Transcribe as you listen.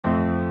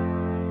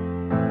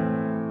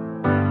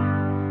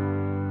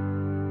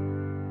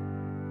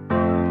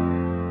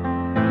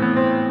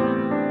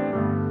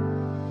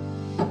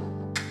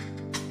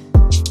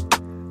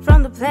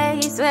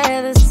place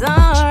where the sun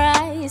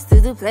rises,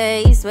 to the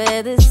place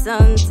where the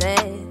sun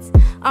sets.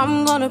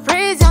 I'm gonna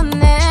praise your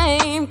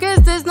name, cause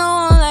there's no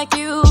one like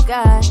you,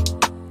 God.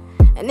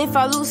 And if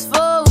I lose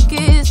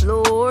focus,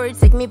 Lord,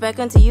 take me back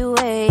unto your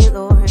way,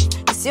 Lord.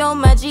 Cause you're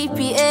my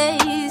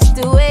GPS,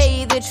 the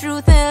way, the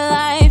truth, and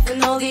life.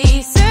 And all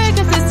these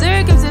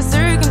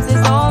circumstances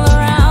all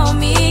around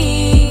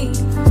me,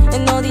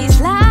 and all these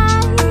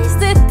lies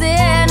that the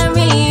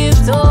enemy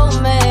have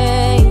told me.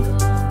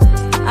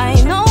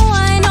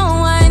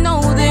 I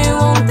know they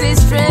won't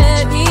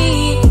distract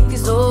me.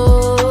 Cause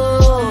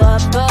oh,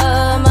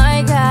 Abba,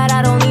 my God,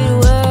 I don't need to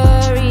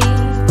worry.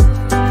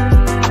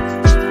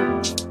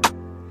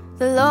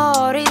 The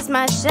Lord is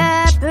my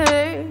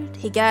shepherd,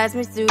 He guides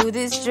me through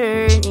this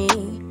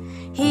journey.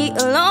 He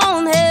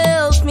alone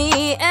helps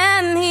me,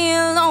 and He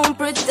alone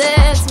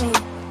protects me.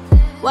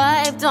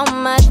 Wiped all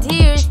my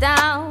tears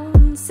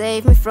down,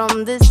 save me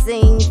from the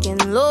sinking.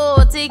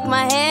 Lord, take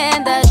my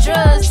hand, I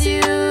trust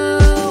you.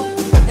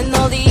 And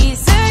all these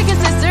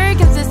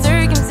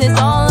circumstances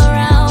all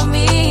around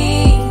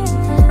me,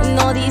 and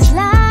all these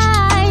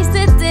lies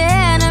that the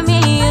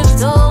enemy have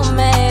told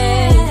me.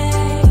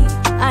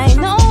 I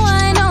know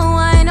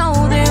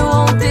they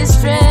won't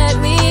distract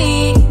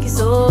me. Cause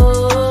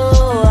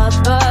oh,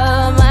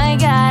 Abba, my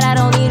God, I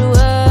don't need to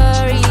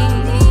worry.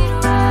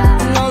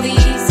 And all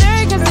these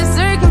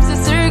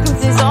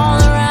circumstances all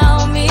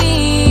around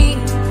me,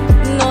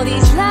 and all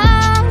these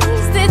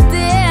lies that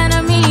the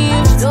enemy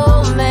have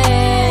told me.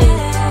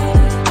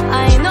 I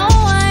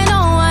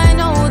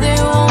know they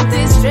won't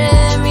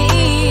distract me.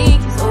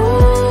 Cause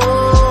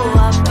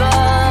oh, Abba,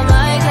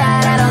 my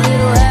God, I don't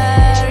need to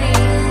worry.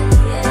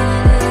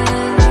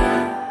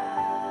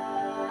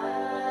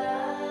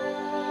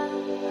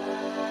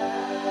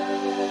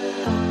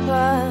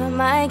 Abba,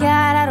 my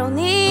God, I don't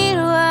need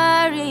to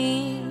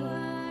worry.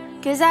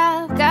 Cause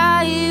I've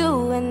got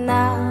you and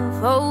I've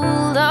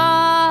hold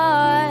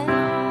on.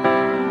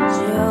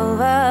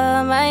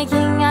 Jehovah, my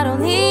King, I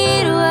don't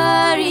need to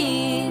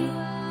worry.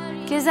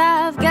 Cause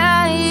I've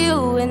got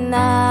you and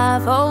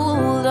I've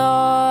hold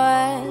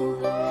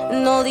on.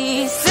 And all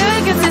these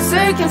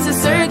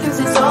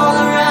circumstances all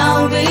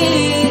around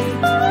me,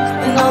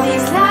 and all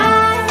these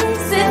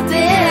lies that the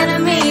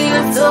enemy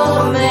have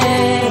told me.